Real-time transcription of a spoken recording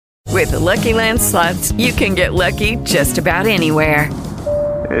With the Lucky Land Slots, you can get lucky just about anywhere.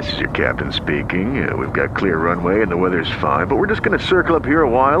 This is your captain speaking. We've got clear runway and the weather's fine, but we're just going to circle up here a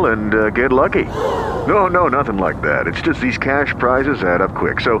while and get lucky. No, nothing like that. It's just these cash prizes add up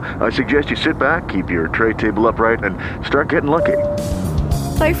quick. So I suggest you sit back, keep your tray table upright, and start getting lucky.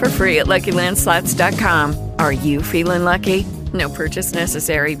 Play for free at LuckyLandSlots.com. Are you feeling lucky? No purchase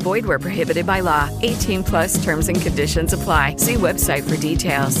necessary. Void where prohibited by law. 18 plus terms and conditions apply. See website for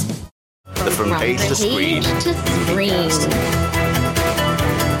details. From page to screen.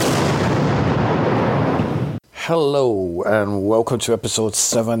 Hello and welcome to episode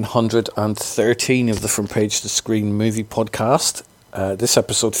 713 of the From Page to Screen movie podcast. This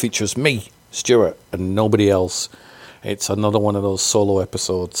episode features me, Stuart, and nobody else. It's another one of those solo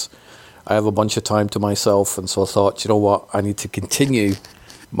episodes. I have a bunch of time to myself, and so I thought, you know what, I need to continue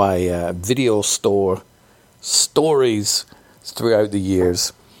my video store stories throughout the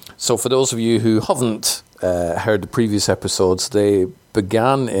years. So for those of you who haven't heard the previous episodes, they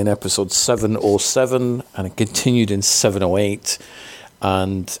began in episode 707 and it continued in 708,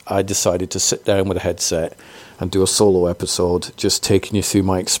 and I decided to sit down with a headset and do a solo episode just taking you through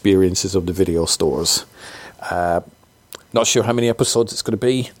my experiences of the video stores. Not sure how many episodes it's going to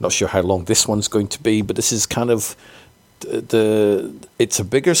be, not sure how long this one's going to be, but this is kind of it's a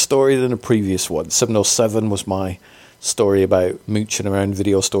bigger story than the previous one. 707 was my story about mooching around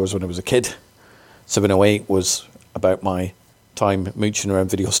video stores when I was a kid. 708 was about my time mooching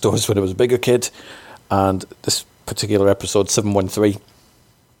around video stores when I was a bigger kid, and this particular episode 713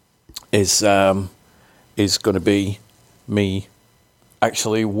 is going to be me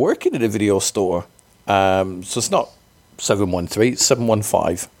actually working at a video store. So it's not 713, it's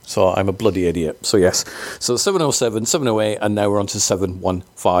 715. So I'm a bloody idiot. So yes, so 707, 708, and now we're on to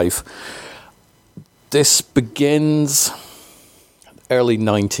 715. This begins early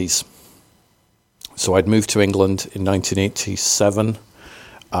 90s. So I'd moved to England in 1987.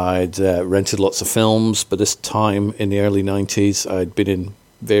 I'd rented lots of films, but this time in the early 90s, I'd been in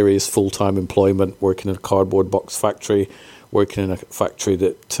various full-time employment, working in a cardboard box factory, working in a factory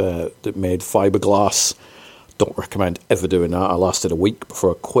that made fiberglass. Don't recommend ever doing that. I lasted a week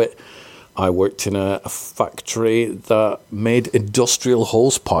before I quit. I worked in a factory that made industrial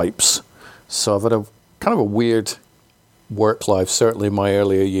hose pipes. So I've had a kind of a weird work life, certainly in my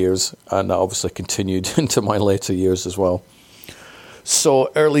earlier years, and that obviously continued into my later years as well.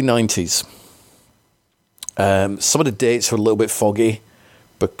 So early 90s. Some of the dates are a little bit foggy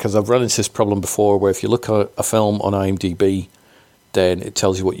because I've run into this problem before where if you look at a film on IMDb, then it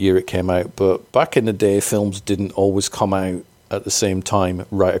tells you what year it came out. But back in the day, films didn't always come out at the same time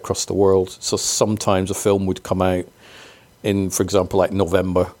right across the world. So sometimes a film would come out in, for example, like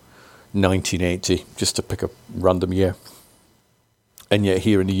November 1980, just to pick a random year. And yet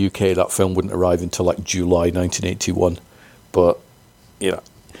here in the UK, that film wouldn't arrive until like July 1981. But, you know,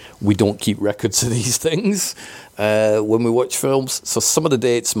 we don't keep records of these things when we watch films. So some of the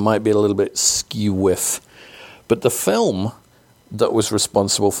dates might be a little bit skew with. But the film that was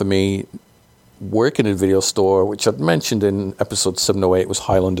responsible for me working in a video store, which I'd mentioned in episode 708, was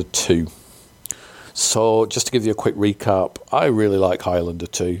Highlander 2. So just to give you a quick recap, I really like Highlander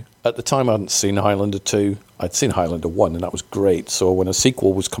 2. At the time, I hadn't seen Highlander 2. I'd seen Highlander 1, and that was great. So when a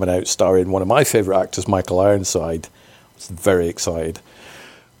sequel was coming out starring one of my favourite actors, Michael Ironside, I was very excited.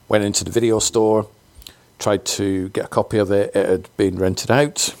 Went into the video store, tried to get a copy of it. It had been rented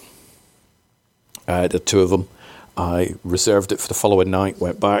out. The two of them. I reserved it for the following night,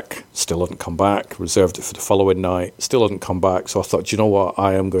 went back, still hadn't come back, reserved it for the following night, still hadn't come back. So I thought, you know what,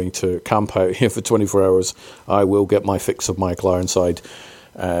 I am going to camp out here for 24 hours. I will get my fix of Michael Ironside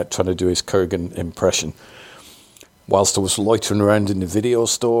trying to do his Kurgan impression. Whilst I was loitering around in the video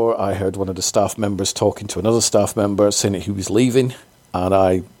store, I heard one of the staff members talking to another staff member saying that he was leaving, and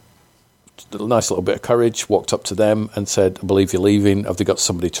I, a nice little bit of courage, walked up to them and said, I believe you're leaving. Have they got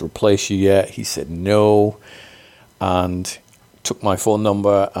somebody to replace you yet? He said no, and took my phone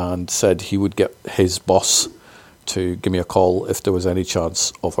number and said he would get his boss to give me a call if there was any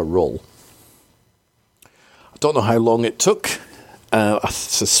chance of a role. I don't know how long it took. I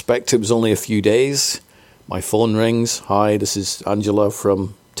suspect it was only a few days. My phone rings. Hi, this is Angela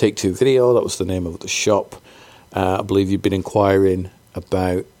from Take Two Video. That was the name of the shop. I believe you've been inquiring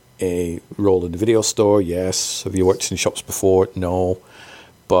about a role in the video store. Yes. Have you worked in shops before? No.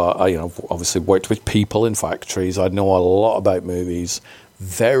 But I, obviously worked with people in factories. I know a lot about movies.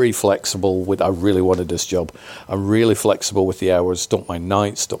 Very flexible with. I really wanted this job. I'm really flexible with the hours. Don't mind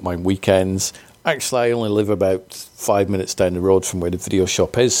nights. Don't mind weekends. Actually, I only live about 5 minutes down the road from where the video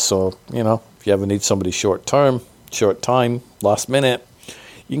shop is. So if you ever need somebody short time, last minute,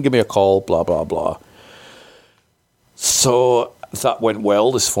 You can give me a call, blah, blah, blah. So that went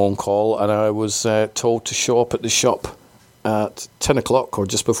well, this phone call, and I was told to show up at the shop at 10 o'clock or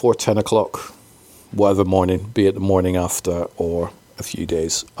just before 10 o'clock, whatever morning, be it the morning after or a few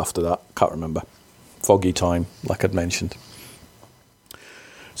days after that. Can't remember. Foggy time, like I'd mentioned.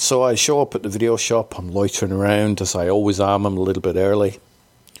 So I show up at the video shop. I'm loitering around, as I always am. I'm a little bit early.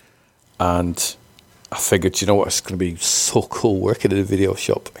 And I figured, you know what, it's going to be so cool working in a video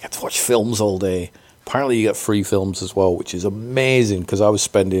shop. I get to watch films all day. Apparently you get free films as well, which is amazing, because I was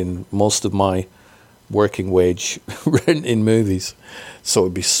spending most of my working wage renting movies. So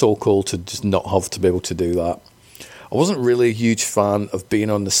it'd be so cool to just not have to be able to do that. I wasn't really a huge fan of being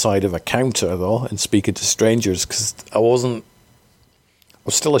on the side of a counter, though, and speaking to strangers, because I was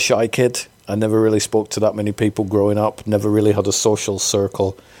still a shy kid. I never really spoke to that many people growing up, never really had a social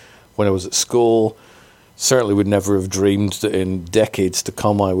circle when I was at school. Certainly would never have dreamed that in decades to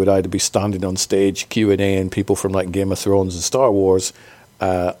come I would either be standing on stage Q&A and people from like Game of Thrones and Star Wars,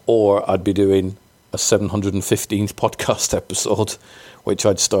 or I'd be doing a 715th podcast episode, which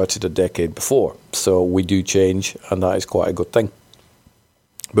I'd started a decade before. So we do change, and that is quite a good thing.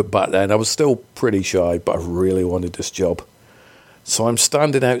 But back then I was still pretty shy, but I really wanted this job. So I'm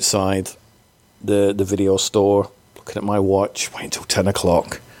standing outside the video store, looking at my watch, waiting until 10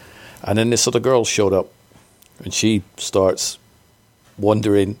 o'clock. And then this other girl showed up, and she starts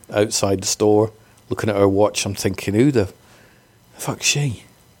wandering outside the store, looking at her watch. I'm thinking, who the fuck's she?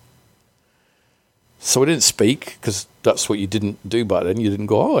 So I didn't speak, because that's what you didn't do back then. You didn't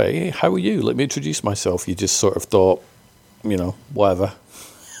go, oh, hey, how are you? Let me introduce myself. You just sort of thought, you know, whatever.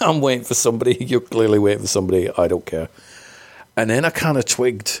 I'm waiting for somebody. You're clearly waiting for somebody. I don't care. And then I kind of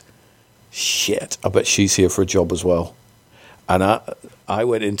twigged, shit, I bet she's here for a job as well. And I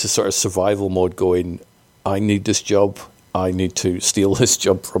went into sort of survival mode going, I need this job. I need to steal this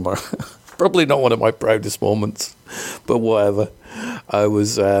job from her. Probably not one of my proudest moments, but whatever. I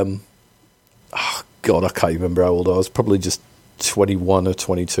was, God, I can't remember how old I was. Probably just 21 or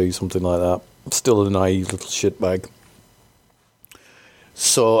 22, something like that. I'm still a naive little shitbag.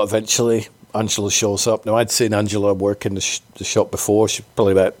 So eventually Angela shows up. Now, I'd seen Angela work in the shop before. She's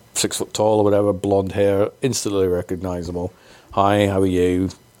probably about 6 foot tall or whatever, blonde hair, instantly recognisable. Hi, how are you?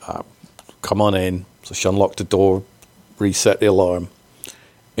 Come on in. So she unlocked the door, reset the alarm,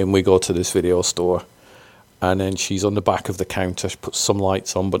 and we go to this video store. And then she's on the back of the counter. She puts some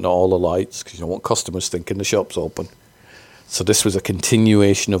lights on, but not all the lights, because you don't want customers thinking the shop's open. So this was a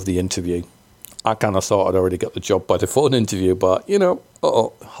continuation of the interview. I kind of thought I'd already got the job by the phone interview, but, you know,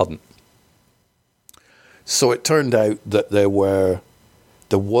 hadn't. So it turned out that there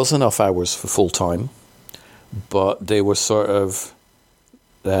was enough hours for full time, but they were sort of,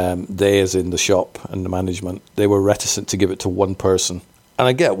 they as in the shop and the management, they were reticent to give it to one person. And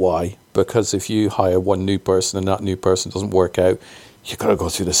I get why, because if you hire one new person and that new person doesn't work out, you've got to go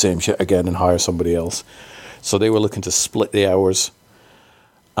through the same shit again and hire somebody else. So they were looking to split the hours,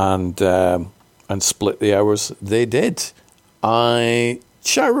 and split the hours. They did.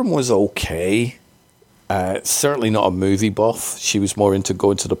 Sharon was okay. Certainly not a movie buff. She was more into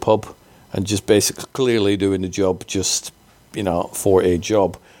going to the pub and just basically clearly doing the job just, you know, for a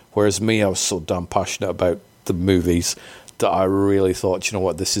job. Whereas me, I was so damn passionate about the movies that I really thought, you know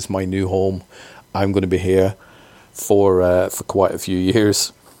what, this is my new home. I'm going to be here for quite a few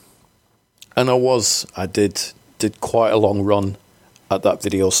years. And I did quite a long run at that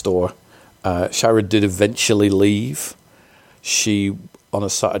video store. Sharon did eventually leave. She, on a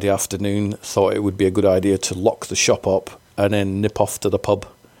Saturday afternoon, thought it would be a good idea to lock the shop up and then nip off to the pub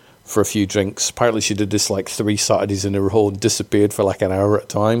for a few drinks. Apparently she did this like 3 Saturdays in a row and disappeared for like an hour at a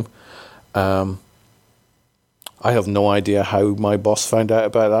time. I have no idea how my boss found out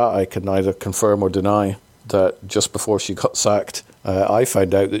about that. I can neither confirm or deny that just before she got sacked, I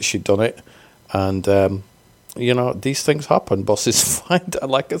found out that she'd done it. And, you know, these things happen. Bosses find out.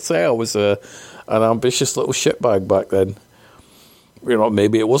 Like I say, I was an ambitious little shitbag back then. You know,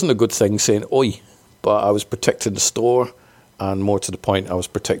 maybe it wasn't a good thing saying, oi, but I was protecting the store, and more to the point, I was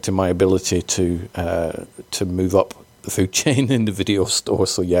protecting my ability to move up the food chain in the video store.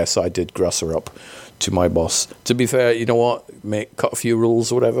 So yes, I did grass her up to my boss. To be fair, you know what, cut a few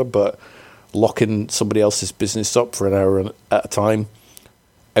rules or whatever, but locking somebody else's business up for an hour at a time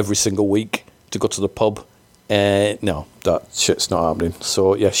every single week to go to the pub, no, that shit's not happening.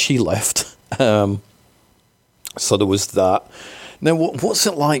 So yeah, she left. So there was that. Now, what's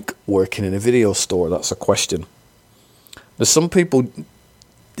it like working in a video store? That's a question. There's some people,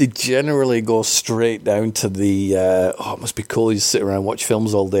 they generally go straight down to the, it must be cool, you sit around, watch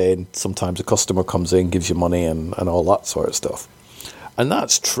films all day, and sometimes a customer comes in, gives you money and all that sort of stuff. And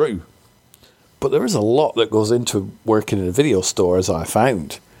that's true. But there is a lot that goes into working in a video store, as I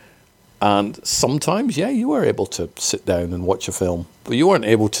found. And sometimes, yeah, you were able to sit down and watch a film. But you weren't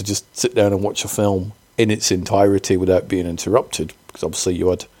able to just sit down and watch a film in its entirety without being interrupted. Because obviously you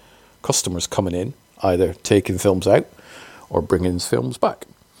had customers coming in, either taking films out or bringing films back.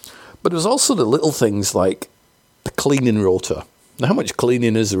 But there's also the little things like the cleaning rota. Now, how much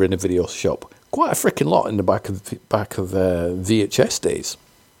cleaning is there in a video shop? Quite a freaking lot in the back of VHS days.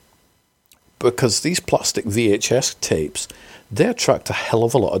 Because these plastic VHS tapes, they attract a hell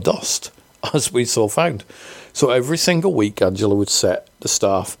of a lot of dust, as we so found. So every single week, Angela would set the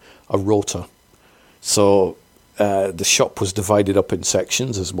staff a rota. So the shop was divided up in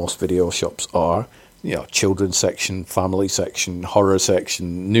sections, as most video shops are. You know, children's section, family section, horror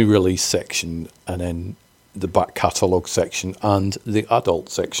section, new release section, and then the back catalogue section and the adult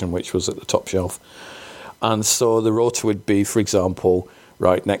section, which was at the top shelf. And so the rota would be, for example,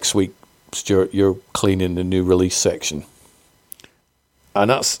 right, next week, Stuart, you're cleaning the new release section. And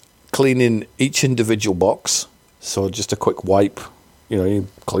that's cleaning each individual box. So just a quick wipe, you're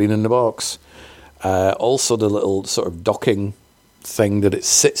cleaning the box. Also the little sort of docking thing that it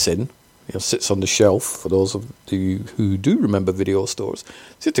sits in, sits on the shelf, for those of you who do remember video stores.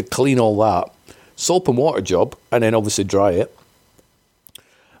 So you have to clean all that. Soap and water job, and then obviously dry it.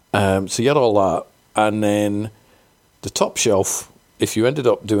 So you had all that. And then the top shelf, if you ended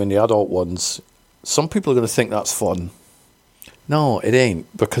up doing the adult ones, some people are going to think that's fun. No, it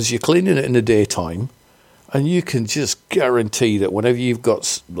ain't, because you're cleaning it in the daytime, and you can just guarantee that whenever you've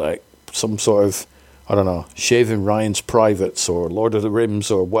got like some sort of, I don't know, Shaving Ryan's Privates or Lord of the Rims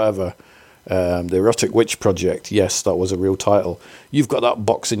or whatever, the Erotic Witch Project, yes, that was a real title. You've got that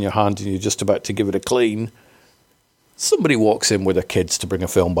box in your hand and you're just about to give it a clean. Somebody walks in with their kids to bring a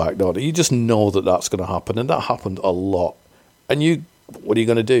film back, don't they? You just know that that's going to happen, and that happened a lot. And what are you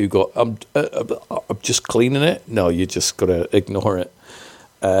going to do? Go, I'm just cleaning it? No, you just got to ignore it.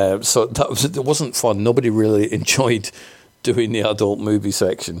 So it wasn't fun. Nobody really enjoyed doing the adult movie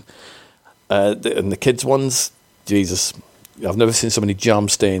section. And the kids ones, Jesus, I've never seen so many jam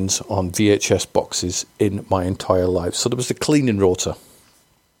stains on VHS boxes in my entire life. So there was the cleaning rota.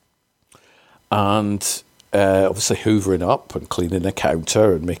 And obviously hoovering up and cleaning the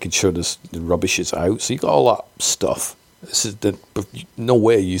counter and making sure the rubbish is out. So you got all that stuff. This is no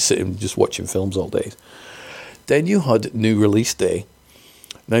way you sit and just watching films all day. Then you had new release day.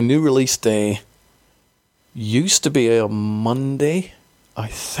 Now, new release day used to be a Monday, I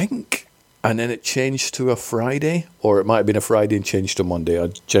think, and then it changed to a Friday, or it might have been a Friday and changed to Monday. I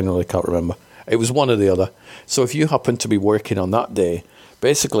generally can't remember. It was one or the other. So if you happen to be working on that day,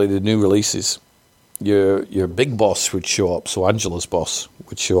 basically the new releases, your big boss would show up. So Angela's boss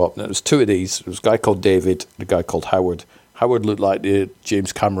would show up. And there was two of these. There was a guy called David and a guy called Howard. Howard looked like the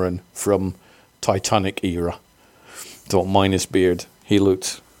James Cameron from Titanic era. Don't mind his beard. He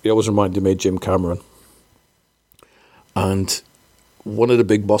always reminded me of Jim Cameron. And one of the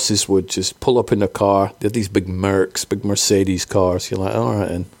big bosses would just pull up in the car. They had these big Mercs, big Mercedes cars. You're like, all right,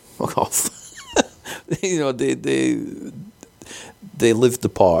 then, fuck off. They lived the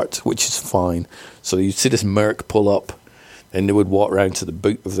part, which is fine. So you'd see this Merc pull up, and they would walk around to the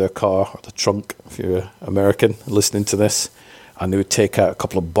boot of their car, or the trunk, if you're American listening to this, and they would take out a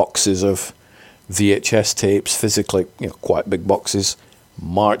couple of boxes of VHS tapes, physically, quite big boxes,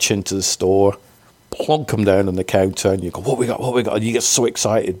 march into the store, plonk them down on the counter, and you go, what we got, and you get so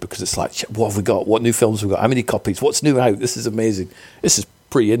excited, because it's like, what have we got, what new films have we got, how many copies, what's new out, this is amazing. This is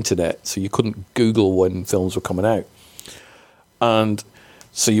pre-internet, so you couldn't Google when films were coming out. And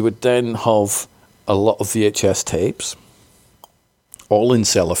so you would then have a lot of VHS tapes, all in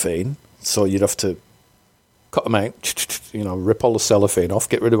cellophane. So you'd have to cut them out, rip all the cellophane off,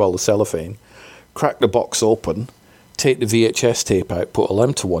 get rid of all the cellophane, crack the box open, take the VHS tape out, put all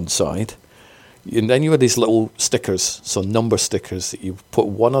them to one side. And then you had these little stickers, so number stickers, that you put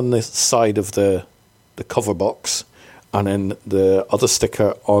one on the side of the cover box, and then the other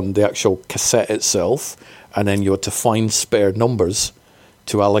sticker on the actual cassette itself, and then you had to find spare numbers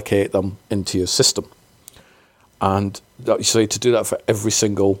to allocate them into your system. And so you had to do that for every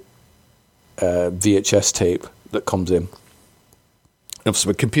single VHS tape that comes in. And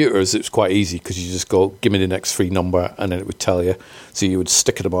for computers, it was quite easy, because you just go, give me the next free number, and then it would tell you. So you would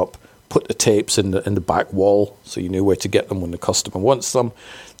stick them up, put the tapes in the back wall, so you knew where to get them when the customer wants them.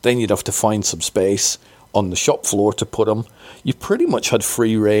 Then you'd have to find some space on the shop floor to put them. You pretty much had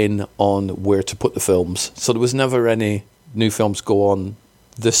free reign on where to put the films. So there was never any new films go on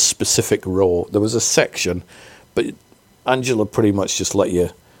this specific row. There was a section, but Angela pretty much just let you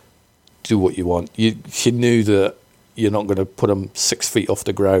do what you want. She knew that you're not going to put them 6 feet off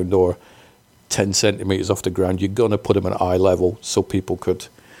the ground or 10 centimetres off the ground. You're going to put them at eye level so people could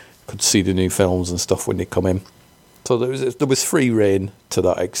see the new films and stuff when they come in. So there was free reign to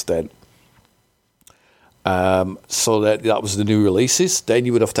that extent. So that was the new releases. Then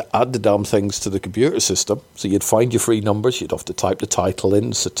you would have to add the damn things to the computer system. So you'd find your free numbers. You'd have to type the title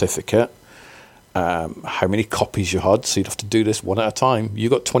in, certificate, how many copies you had. So you'd have to do this one at a time. You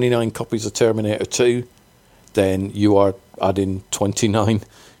got 29 copies of Terminator 2. Then you are adding 29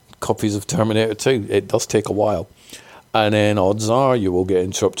 copies of Terminator 2. It does take a while. And then odds are you will get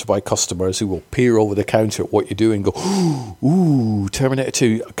interrupted by customers who will peer over the counter at what you do and go, ooh, Terminator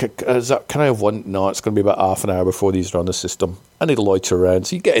 2, can I have one? No, it's going to be about half an hour before these are on the system. And it'll loiter around,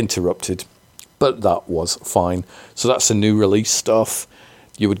 so you get interrupted. But that was fine. So that's the new release stuff.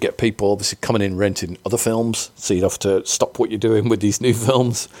 You would get people obviously coming in renting other films, so you'd have to stop what you're doing with these new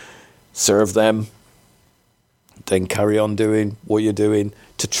films, serve them, then carry on doing what you're doing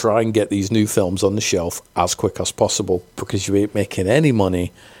to try and get these new films on the shelf as quick as possible, because you ain't making any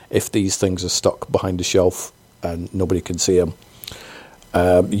money if these things are stuck behind the shelf and nobody can see them.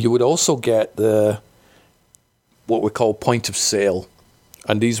 You would also get what we call point of sale,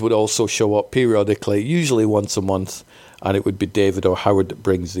 and these would also show up periodically, usually once a month, and it would be David or Howard that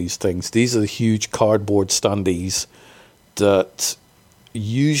brings these things. These are the huge cardboard standees that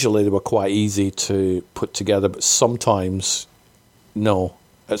usually they were quite easy to put together, but sometimes no.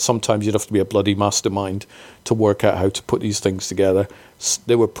 Sometimes you'd have to be a bloody mastermind to work out how to put these things together.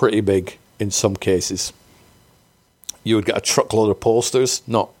 They were pretty big in some cases. You would get a truckload of posters,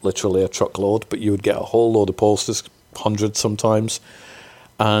 not literally a truckload, but you would get a whole load of posters, hundreds sometimes.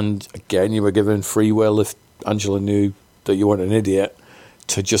 And again, you were given free will, if Angela knew that you weren't an idiot,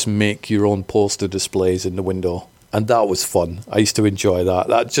 to just make your own poster displays in the window. And that was fun. I used to enjoy that.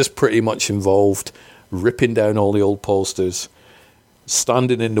 That just pretty much involved ripping down all the old posters,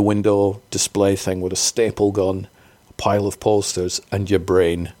 standing in the window display thing with a staple gun, a pile of posters, and your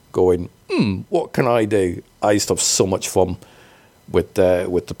brain going, what can I do? I used to have so much fun with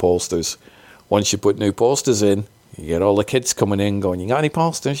the posters. Once you put new posters in, you get all the kids coming in going, you got any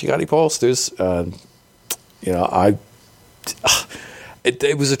posters? You got any posters? And,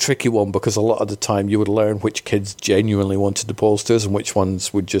 it was a tricky one, because a lot of the time you would learn which kids genuinely wanted the posters and which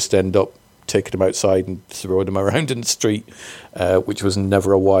ones would just end up taking them outside and throwing them around in the street, which was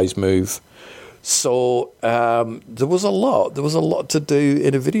never a wise move. So there was a lot to do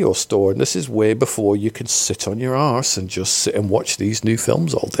in a video store, and this is way before you can sit on your arse and just sit and watch these new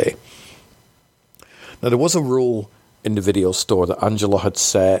films all day. Now, there was a rule in the video store that Angela had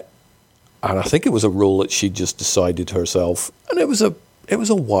set, and I think it was a rule that she just decided herself, and it was a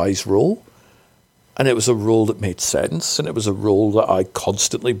wise rule. And it was a rule that made sense, and it was a rule that I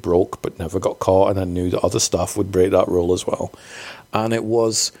constantly broke but never got caught, and I knew that other staff would break that rule as well. And it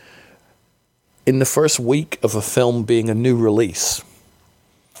was, in the first week of a film being a new release,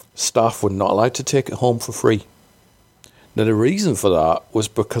 staff were not allowed to take it home for free. Now, the reason for that was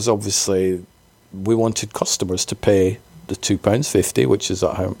because obviously we wanted customers to pay the £2.50, which is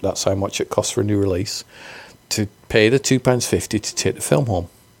that's how much it costs for a new release, to pay the £2.50 to take the film home.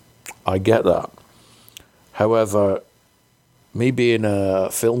 I get that. However, me being a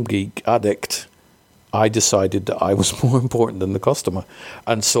film geek addict, I decided that I was more important than the customer.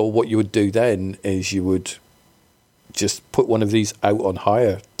 And so what you would do then is you would just put one of these out on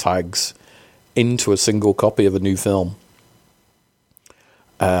hire tags into a single copy of a new film.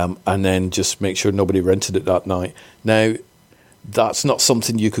 And then just make sure nobody rented it that night. Now, that's not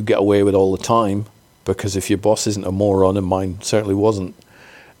something you could get away with all the time, because if your boss isn't a moron, and mine certainly wasn't,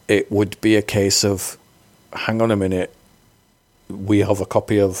 it would be a case of, hang on a minute, we have a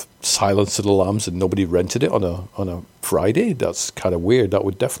copy of Silence of the Lambs and nobody rented it on a Friday? That's kind of weird. That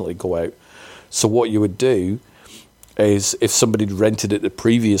would definitely go out. So what you would do is, if somebody rented it the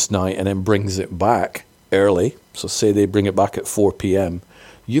previous night and then brings it back early, so say they bring it back at 4 p.m,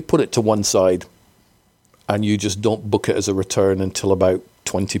 you put it to one side and you just don't book it as a return until about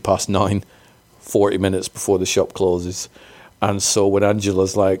 20 past 9, 40 minutes before the shop closes. And so when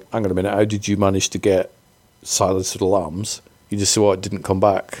Angela's like, hang on a minute, how did you manage to get Silence of the Lambs? You just say, it didn't come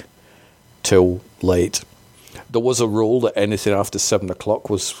back till late. There was a rule that anything after 7 o'clock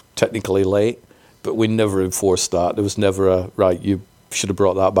was technically late, but we never enforced that. There was never a, right, you should have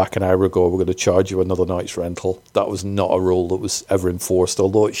brought that back an hour ago, we're going to charge you another night's rental. That was not a rule that was ever enforced,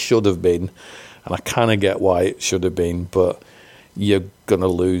 although it should have been. And I kind of get why it should have been, but you're going to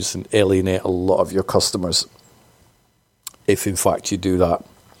lose and alienate a lot of your customers if in fact you do that.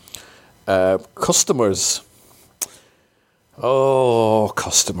 Customers.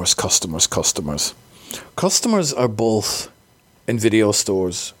 Customers are both, in video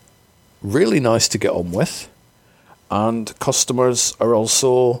stores, really nice to get on with, and customers are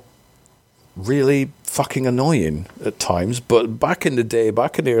also really fucking annoying at times. But back in the day,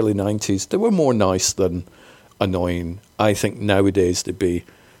 back in the early 90s, they were more nice than annoying. I think nowadays they'd be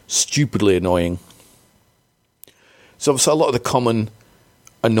stupidly annoying. So a lot of the common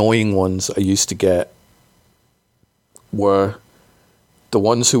annoying ones I used to get were the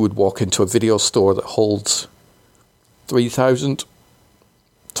ones who would walk into a video store that holds 3,000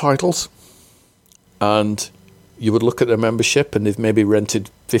 titles, and you would look at their membership and they've maybe rented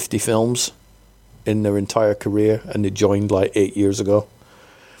 50 films in their entire career, and they joined like 8 years ago.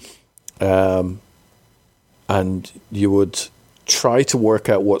 And you would try to work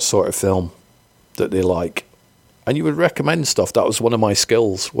out what sort of film that they like, and you would recommend stuff. That was one of my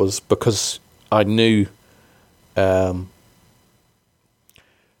skills, was because I knew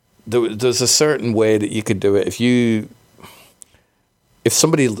there's a certain way that you could do it. If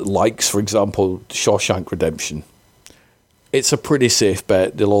somebody likes, for example, Shawshank Redemption, it's a pretty safe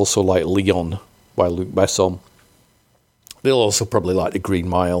bet they'll also like Leon by Luc Besson. They'll also probably like The Green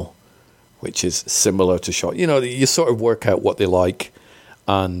Mile, which is similar to Shaw. You know, you sort of work out what they like,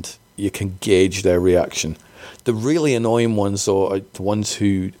 and you can gauge their reaction. The really annoying ones, though, are the ones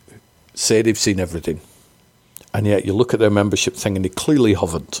who say they've seen everything, and yet you look at their membership thing and they clearly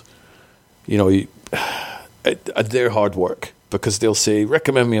haven't. You know, they're hard work, because they'll say,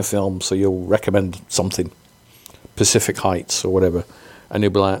 recommend me a film, so you'll recommend something, Pacific Heights or whatever, and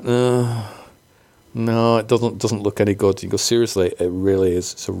you'll be like, no, it doesn't look any good. You go, seriously, it really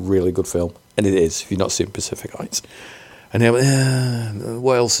is. It's a really good film, and it is, if you've not seen Pacific Heights. And they're like,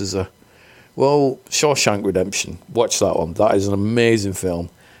 what else is there? Well, Shawshank Redemption, watch that one. That is an amazing film.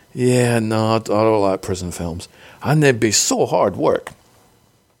 Yeah, no, I don't like prison films. And they'd be so hard work.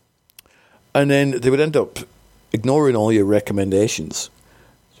 And then they would end up ignoring all your recommendations,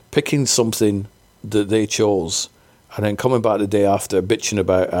 picking something that they chose, and then coming back the day after bitching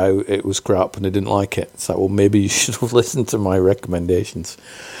about how it was crap and they didn't like it. It's like, well, maybe you should have listened to my recommendations.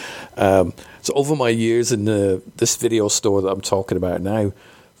 So over my years in this video store that I'm talking about now,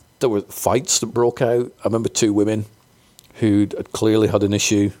 there were fights that broke out. I remember 2 women who had clearly had an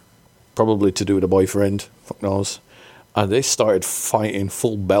issue, probably to do with a boyfriend, fuck knows. And they started fighting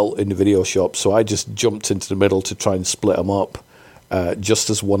full belt in the video shop. So I just jumped into the middle to try and split them up, just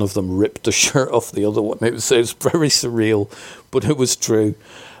as one of them ripped the shirt off the other one. It was very surreal, but it was true.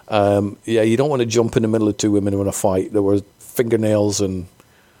 Yeah, you don't want to jump in the middle of 2 women in a fight. There were fingernails and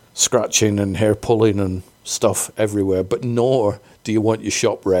scratching and hair pulling and stuff everywhere, but nor do you want your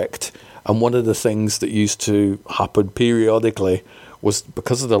shop wrecked. And one of the things that used to happen periodically was,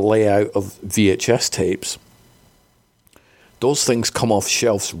 because of the layout of VHS tapes, those things come off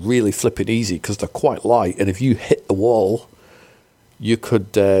shelves really flipping easy because they're quite light, and if you hit the wall, you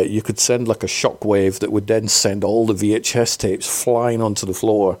could send like a shockwave that would then send all the VHS tapes flying onto the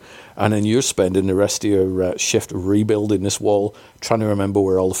floor, and then you're spending the rest of your shift rebuilding this wall, trying to remember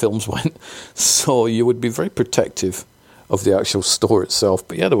where all the films went. So you would be very protective of the actual store itself.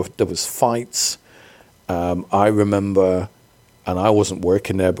 But yeah, there was fights. I remember, and I wasn't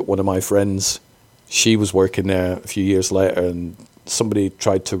working there, but one of my friends, she was working there a few years later, and somebody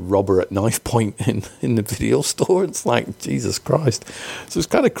tried to rob her at knife point in the video store. It's like, Jesus Christ. So it's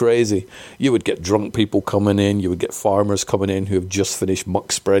kind of crazy. You would get drunk people coming in. You would get farmers coming in who have just finished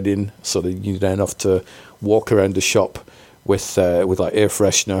muck spreading, so that you then have to walk around the shop with like air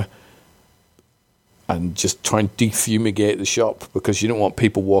freshener and just try and defumigate the shop, because you don't want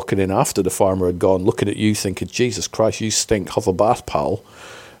people walking in after the farmer had gone, looking at you thinking, Jesus Christ, you stink, have a bath, pal.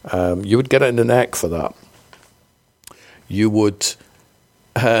 You would get it in the neck for that. You would...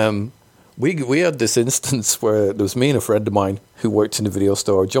 We had this instance where there was me and a friend of mine who worked in the video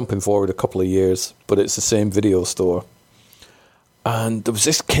store, jumping forward a couple of years, but it's the same video store. And there was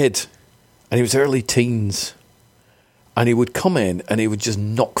this kid, and he was early teens, and he would come in and he would just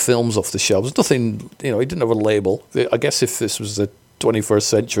knock films off the shelves. Nothing, he didn't have a label. I guess if this was the 21st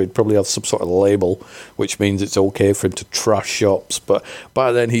century, he'd probably have some sort of label, which means it's okay for him to trash shops. But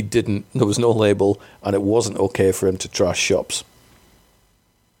by then he didn't. There was no label, and it wasn't okay for him to trash shops.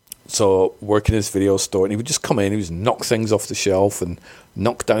 So working in his video store, and he would just come in, he would just knock things off the shelf and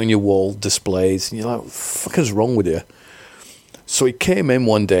knock down your wall displays. And you're like, what the fuck is wrong with you? So he came in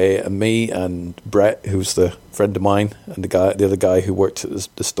one day, and me and Brett, who's the friend of mine, and the other guy who worked at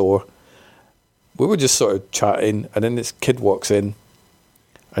the store, we were just sort of chatting, and then this kid walks in,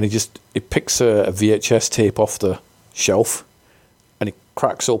 and he picks a VHS tape off the shelf, and he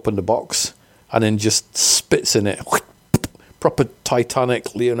cracks open the box, and then just spits in it, proper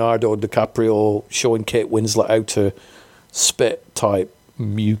Titanic, Leonardo DiCaprio showing Kate Winslet how to spit type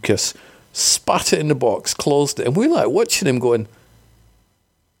mucus, spat it in the box, closed it, and we're like watching him going,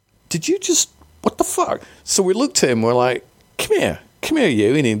 did you just, what the fuck? So we looked at him, we're like, come here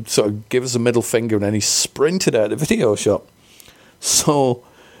you, and he sort of gave us a middle finger, and then he sprinted out of the video shop. So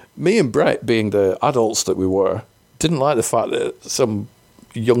me and Brett, being the adults that we were, didn't like the fact that some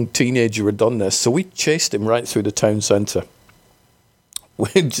young teenager had done this, so we chased him right through the town centre.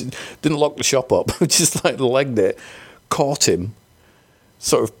 We didn't lock the shop up, we just like legged it, caught him,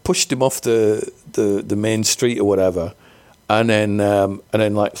 sort of pushed him off the main street or whatever, and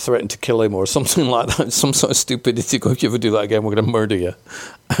then like threatened to kill him or something like that, some sort of stupidity. Go, if you ever do that again, we're going to murder you,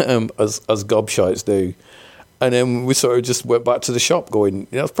 as gobshites do. And then we sort of just went back to the shop going,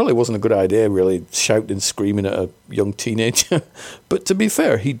 it probably wasn't a good idea, really, shouting and screaming at a young teenager. But to be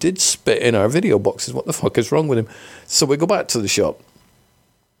fair, he did spit in our video boxes. What the fuck is wrong with him? So we go back to the shop.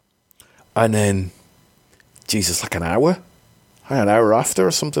 And then, Jesus, like an hour after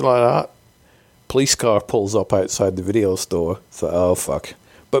or something like that, police car pulls up outside the video store. Thought, oh, fuck.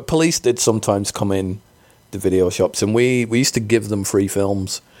 But police did sometimes come in the video shops, and we used to give them free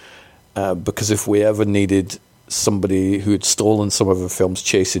films. Because if we ever needed somebody who had stolen some of our films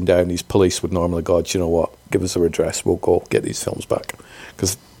chasing down, these police would normally go, do you know what, give us their address, we'll go get these films back.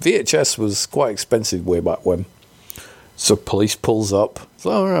 Because VHS was quite expensive way back when. So police pulls up, it's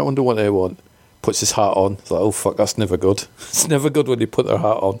like, all right, I wonder what they want. Puts his hat on, it's like, oh fuck, that's never good. It's never good when they put their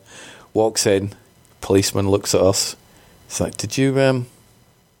hat on. Walks in, policeman looks at us, it's like, did you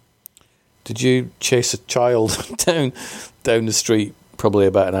chase a child down the street probably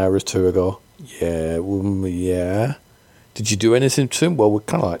about an hour or two ago? Yeah. Did you do anything to him? Well, we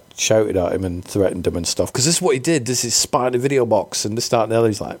kind of like shouted at him and threatened him and stuff, because this is what he did. This is spat in the video box and this, that, and the other.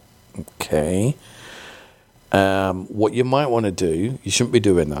 He's like, okay. What you might want to do, you shouldn't be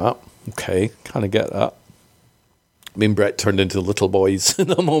doing that. Okay, kind of get that. Me and Brett turned into little boys in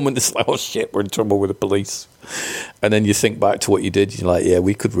the moment. It's like, oh shit, we're in trouble with the police. And then you think back to what you did, you're like, yeah,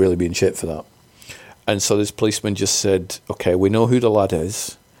 we could really be in shit for that. And so this policeman just said, okay, we know who the lad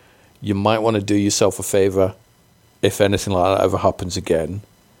is. You might want to do yourself a favour if anything like that ever happens again.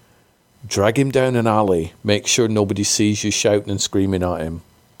 Drag him down an alley. Make sure nobody sees you shouting and screaming at him.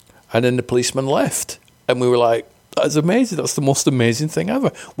 And then the policeman left. And we were like, that's amazing. That's the most amazing thing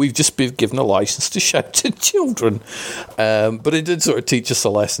ever. We've just been given a license to shout at children. But it did sort of teach us a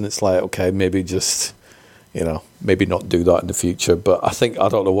lesson. It's like, okay, maybe just, maybe not do that in the future. But I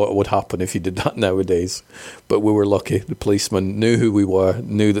don't know what would happen if you did that nowadays. But we were lucky. The policeman knew who we were,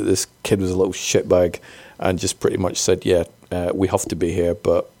 knew that this kid was a little shitbag, and just pretty much said, yeah, we have to be here,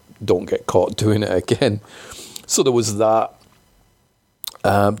 but don't get caught doing it again. So there was that.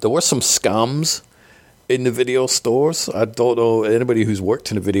 There were some scams in the video stores. I don't know anybody who's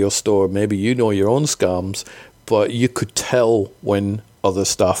worked in a video store, maybe you know your own scams, but you could tell when other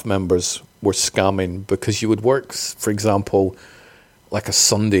staff members were scamming, because you would work, for example, like a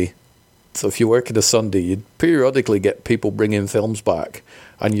Sunday. So if you work at a Sunday, you'd periodically get people bringing films back,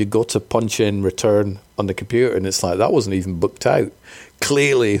 and you'd go to punch in return on the computer, and it's like, that wasn't even booked out.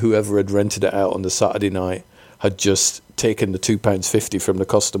 Clearly, whoever had rented it out on the Saturday night had just taken the £2.50 from the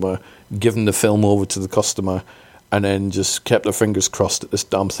customer, given the film over to the customer, and then just kept their fingers crossed that this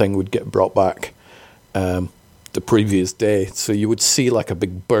damn thing would get brought back the previous day. So you would see like a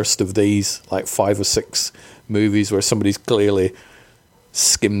big burst of these, like 5 or 6 movies where somebody's clearly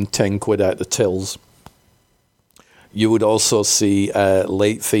skimmed 10 quid out the tills. You would also see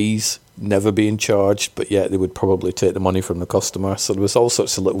late fees never being charged, but yet they would probably take the money from the customer. So there was all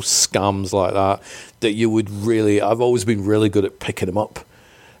sorts of little scams like that you would really, I've always been really good at picking them up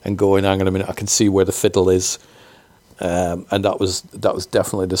and going, hang on a minute, I can see where the fiddle is. And that was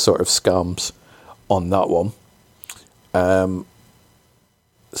definitely the sort of scams on that one.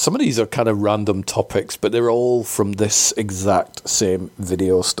 Some of these are kind of random topics, but they're all from this exact same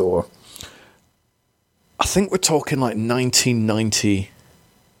video store. I think we're talking like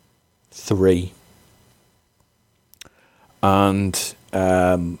 1993. And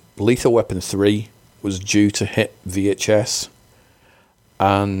Lethal Weapon 3 was due to hit VHS.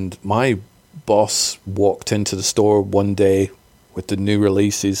 And my boss walked into the store one day with the new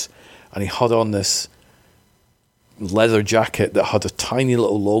releases, and he had on this leather jacket that had a tiny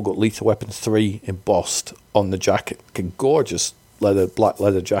little logo, Lethal Weapon 3, embossed on the jacket. A gorgeous black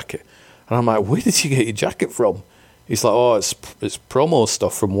leather jacket. And I'm like, where did you get your jacket from? He's like, oh, it's promo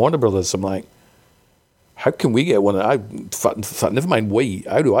stuff from Warner Brothers. I'm like, how can we get one of them? In fact, never mind we.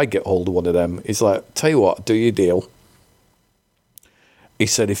 How do I get hold of one of them? He's like, tell you what, do your deal. He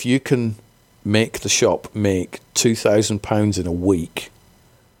said, if you can make the shop make £2,000 in a week,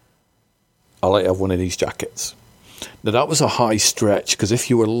 I'll let you have one of these jackets. Now, that was a high stretch, because if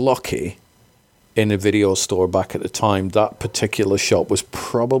you were lucky in a video store back at the time, that particular shop was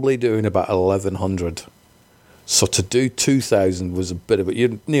probably doing about 1,100. So to do 2,000 was a bit of it.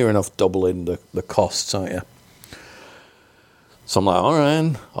 You're near enough doubling the costs, aren't you? So I'm like, all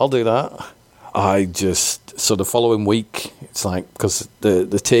right, I'll do that. So the following week, it's like, because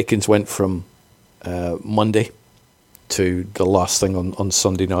the takings went from Monday to the last thing on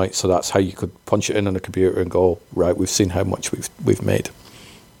Sunday night, so that's how you could punch it in on a computer and go, right, we've seen how much we've made.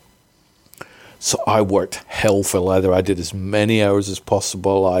 So I worked hell for leather. I did as many hours as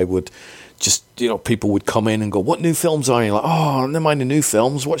possible. I would just, people would come in and go, what new films are you? Like, oh, never mind the new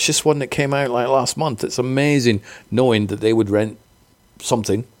films. Watch this one that came out like last month. It's amazing knowing that they would rent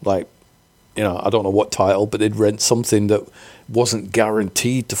something like, I don't know what title, but they'd rent something that wasn't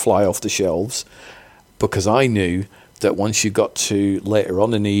guaranteed to fly off the shelves, because I knew that once you got to later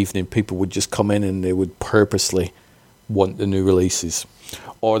on in the evening, people would just come in and they would purposely want the new releases.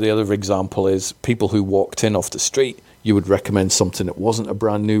 Or the other example is people who walked in off the street, you would recommend something that wasn't a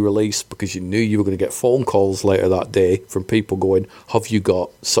brand new release, because you knew you were going to get phone calls later that day from people going, have you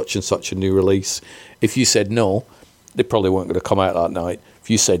got such and such a new release? If you said no, they probably weren't going to come out that night. If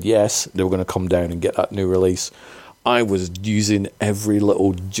you said yes, they were going to come down and get that new release. I was using every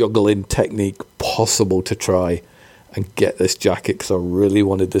little juggling technique possible to try and get this jacket, because I really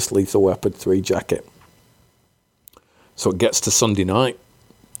wanted this Lethal Weapon 3 jacket. So it gets to Sunday night,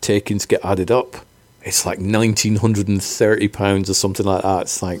 takings get added up. It's like £1,930 or something like that.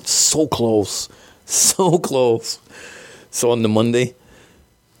 It's like so close. So on the Monday,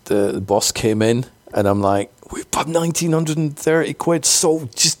 the boss came in and I'm like, we've got 1,930 quid, so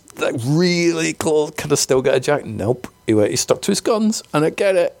just like really close. Can I still get a jacket? Nope. He stuck to his guns, and I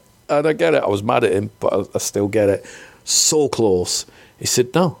get it. I was mad at him, but I still get it. So close. He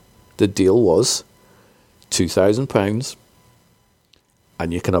said, no, the deal was £2,000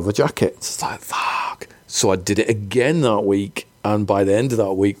 and you can have a jacket. It's like, fuck. So I did it again that week, and by the end of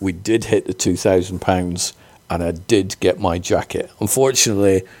that week, we did hit the £2,000, and I did get my jacket.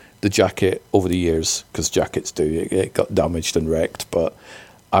 Unfortunately, the jacket over the years, because jackets do, it got damaged and wrecked, but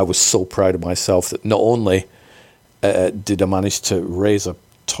I was so proud of myself that not only did I manage to raise a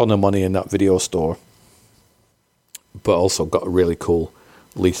ton of money in that video store, but also got a really cool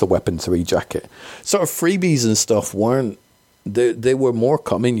Lethal Weapon 3 jacket. Sort of freebies and stuff weren't, they were more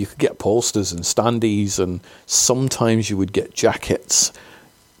coming. You could get posters and standees, and sometimes you would get jackets,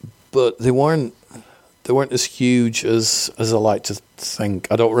 but they weren't as huge as I like to think.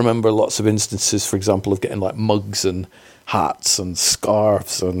 I don't remember lots of instances, for example, of getting like mugs and hats and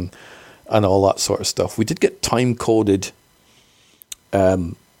scarves and all that sort of stuff. We did get time-coded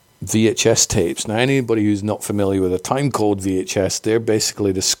VHS tapes. Now, anybody who's not familiar with a time-code VHS, they're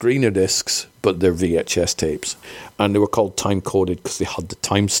basically the screener discs, but they're VHS tapes. And they were called time-coded because they had the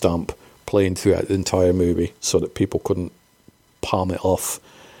timestamp playing throughout the entire movie so that people couldn't palm it off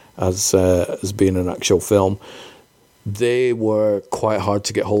as being an actual film. They were quite hard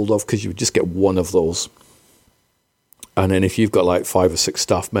to get hold of because you would just get one of those. And then if you've got like 5 or 6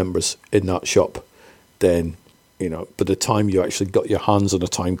 staff members in that shop, then, by the time you actually got your hands on a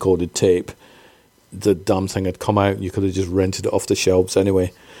time-coded tape, the damn thing had come out and you could have just rented it off the shelves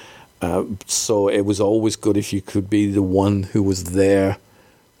anyway. So it was always good if you could be the one who was there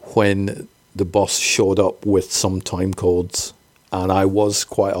when the boss showed up with some time codes. And I was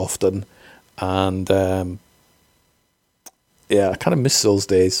quite often. And I kind of miss those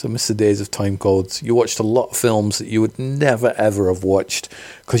days. I miss the days of time codes. You watched a lot of films that you would never, ever have watched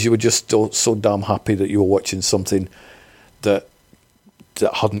because you were just so damn happy that you were watching something that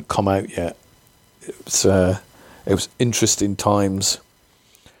hadn't come out yet. It was interesting times.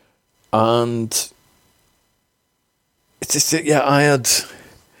 And it's just, I'm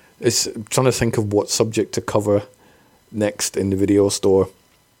trying to think of what subject to cover next in the video store.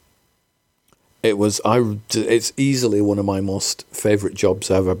 It's easily one of my most favourite jobs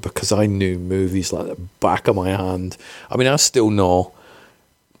ever because I knew movies like the back of my hand. I mean, I still know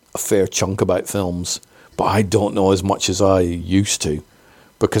a fair chunk about films, but I don't know as much as I used to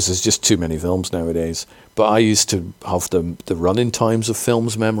because there's just too many films nowadays. But I used to have the running times of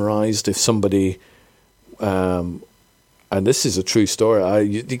films memorised. If somebody, and this is a true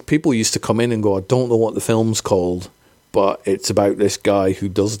story, people used to come in and go, I don't know what the film's called, but it's about this guy who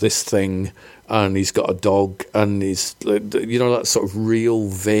does this thing and he's got a dog and he's, that sort of real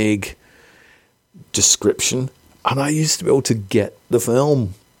vague description. And I used to be able to get the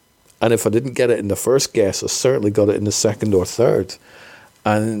film. And if I didn't get it in the first guess, I certainly got it in the second or third.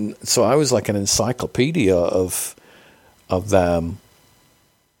 And so I was like an encyclopedia of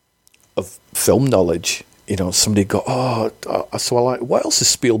film knowledge. You know, somebody go, so I like, what else has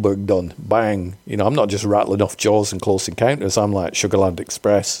Spielberg done? Bang. You know, I'm not just rattling off Jaws and Close Encounters. I'm like Sugarland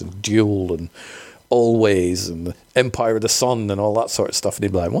Express and Duel and Always and Empire of the Sun and all that sort of stuff. And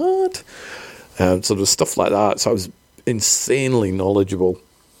he'd be like, what? So there's stuff like that. So I was insanely knowledgeable.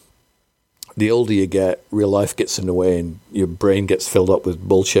 The older you get, real life gets in the way and your brain gets filled up with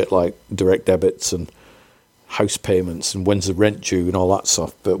bullshit like direct debits and house payments and when's the rent due and all that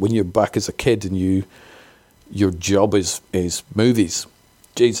stuff. But when you're back as a kid and your job is movies,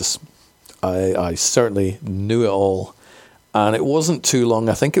 Jesus, I certainly knew it all. And it wasn't too long,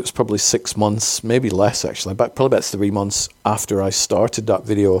 I think it was probably 6 months, maybe less actually, probably about 3 months after I started that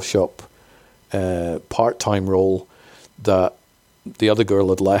video shop part-time role that the other girl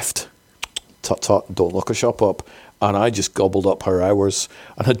had left. Tut tut, don't look her shop up. And I just gobbled up her hours.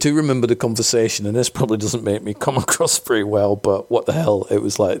 And I do remember the conversation, and this probably doesn't make me come across very well, but what the hell, it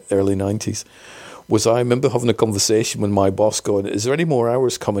was like early 90s. I remember having a conversation with my boss going, is there any more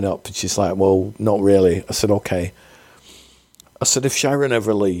hours coming up? And she's like, well, not really. I said, okay. I said, if Sharon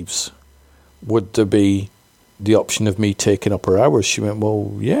ever leaves, would there be the option of me taking up her hours? She went,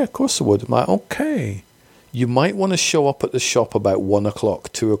 well, yeah, of course I would. I'm like, okay. You might want to show up at the shop about 1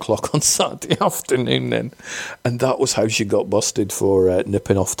 o'clock, 2 o'clock on Saturday afternoon then. And that was how she got busted for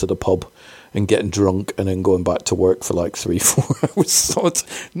nipping off to the pub and getting drunk and then going back to work for like 3-4 hours. So it's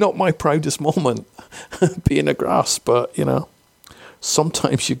not my proudest moment being a grass, but, you know,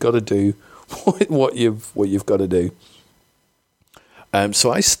 sometimes you've got to do what you've got to do. So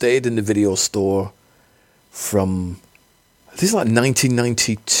I stayed in the video store from, this is like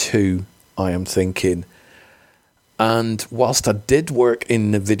 1992, I am thinking. And whilst I did work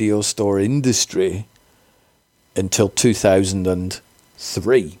in the video store industry until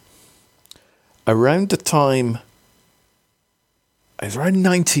 2003, around the time, it was around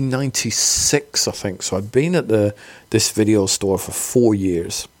 1996, I think. So I'd been at this video store for 4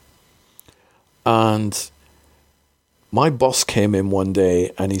 years. And my boss came in one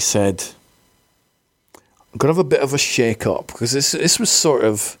day and he said, I'm going to have a bit of a shake-up. Because this was sort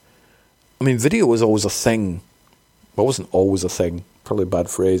of, I mean, video was always a thing. Well, it wasn't always a thing, probably bad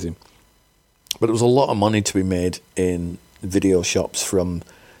phrasing. But there was a lot of money to be made in video shops from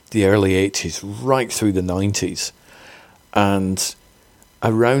the early 80s right through the 90s. And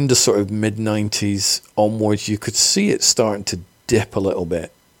around the sort of mid-90s onwards, you could see it starting to dip a little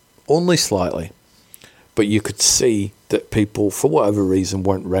bit. Only slightly. But you could see that people, for whatever reason,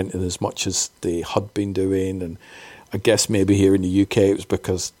 weren't renting as much as they had been doing. And I guess maybe here in the UK it was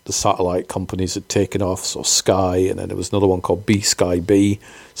because the satellite companies had taken off, so Sky, and then there was another one called B-Sky B,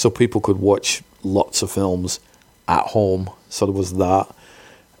 so people could watch lots of films at home. So there was that.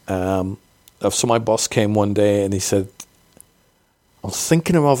 So my boss came one day and he said, I'm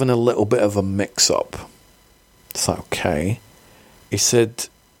thinking of having a little bit of a mix-up. It's like, okay. He said,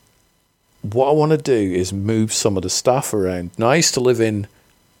 what I want to do is move some of the staff around. Now, I used to live in,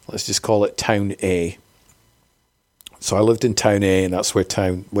 let's just call it Town A. So I lived in Town A, and that's where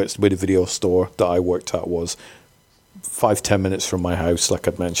the video store that I worked at was, 5-10 minutes from my house, like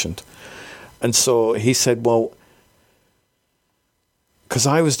I'd mentioned. And so he said, well, because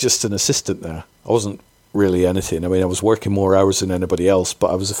I was just an assistant there. I wasn't really anything. I mean, I was working more hours than anybody else,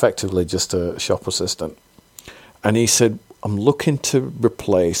 but I was effectively just a shop assistant. And he said, I'm looking to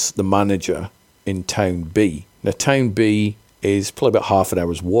replace the manager in Town B. Now, Town B is probably about half an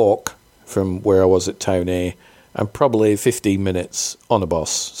hour's walk from where I was at Town A, and probably 15 minutes on a bus.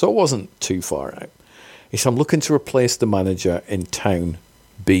 So it wasn't too far out. He said, I'm looking to replace the manager in Town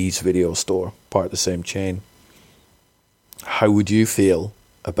B's video store, part of the same chain. How would you feel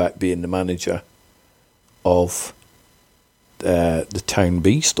about being the manager of the Town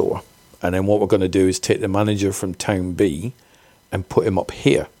B store? And then what we're going to do is take the manager from Town B and put him up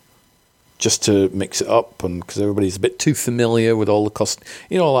here, just to mix it up, and because everybody's a bit too familiar with all the cost,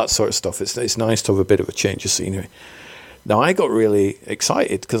 all that sort of stuff. It's nice to have a bit of a change of scenery. Now, I got really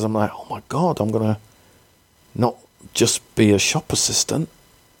excited because I'm like, oh my God, I'm going to not just be a shop assistant.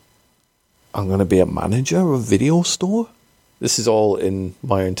 I'm going to be a manager of a video store. This is all in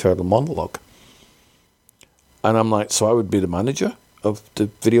my internal monologue. And I'm like, so I would be the manager of the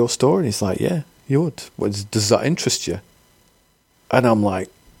video store? And he's like, yeah, you would. Does that interest you? And I'm like,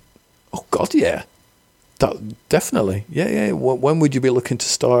 oh God, yeah, that definitely, yeah. When would you be looking to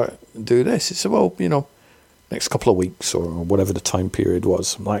start do this? He said, well, next couple of weeks or whatever the time period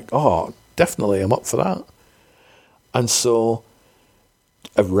was. I'm like, oh, definitely, I'm up for that. And so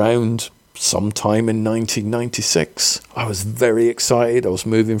around sometime in 1996. I was very excited. I was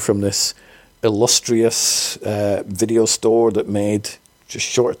moving from this illustrious video store that made just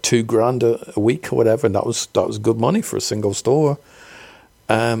short of $2,000 a week or whatever, and that was good money for a single store,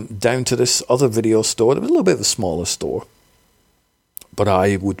 down to this other video store that was a little bit of a smaller store. But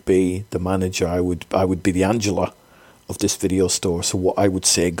I would be the manager. I would be the Angela of this video store. So what I would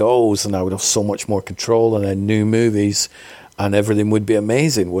say goes, and I would have so much more control, and then new movies, and everything would be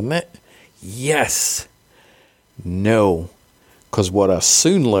amazing, wouldn't it? Yes. No. Because what I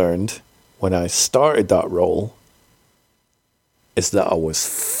soon learned when I started that role is that I was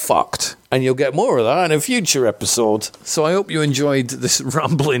fucked. And you'll get more of that in a future episode. So I hope you enjoyed this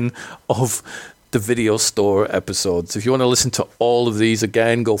rambling of the video store episodes. If you want to listen to all of these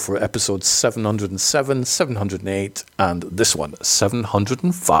again, go for episodes 707, 708, and this one,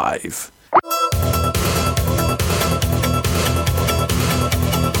 705.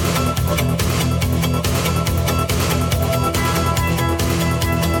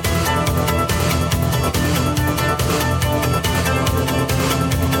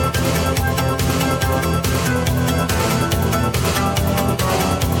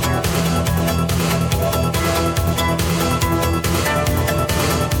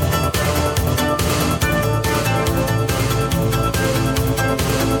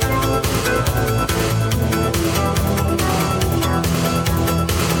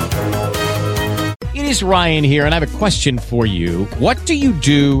 It's Ryan here, and I have a question for you. What do you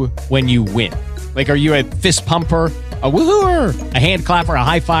do when you win? Like, are you a fist pumper, a woohooer, a hand clapper, a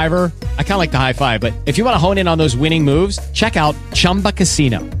high fiver? I kind of like the high five, but if you want to hone in on those winning moves, check out Chumba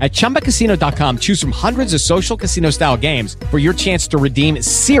Casino. At ChumbaCasino.com, choose from hundreds of social casino-style games for your chance to redeem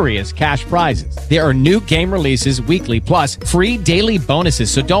serious cash prizes. There are new game releases weekly, plus free daily bonuses,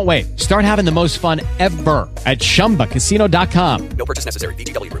 so don't wait. Start having the most fun ever at ChumbaCasino.com. No purchase necessary.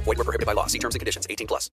 VGW Group. Void where prohibited by law. See terms and conditions. 18+.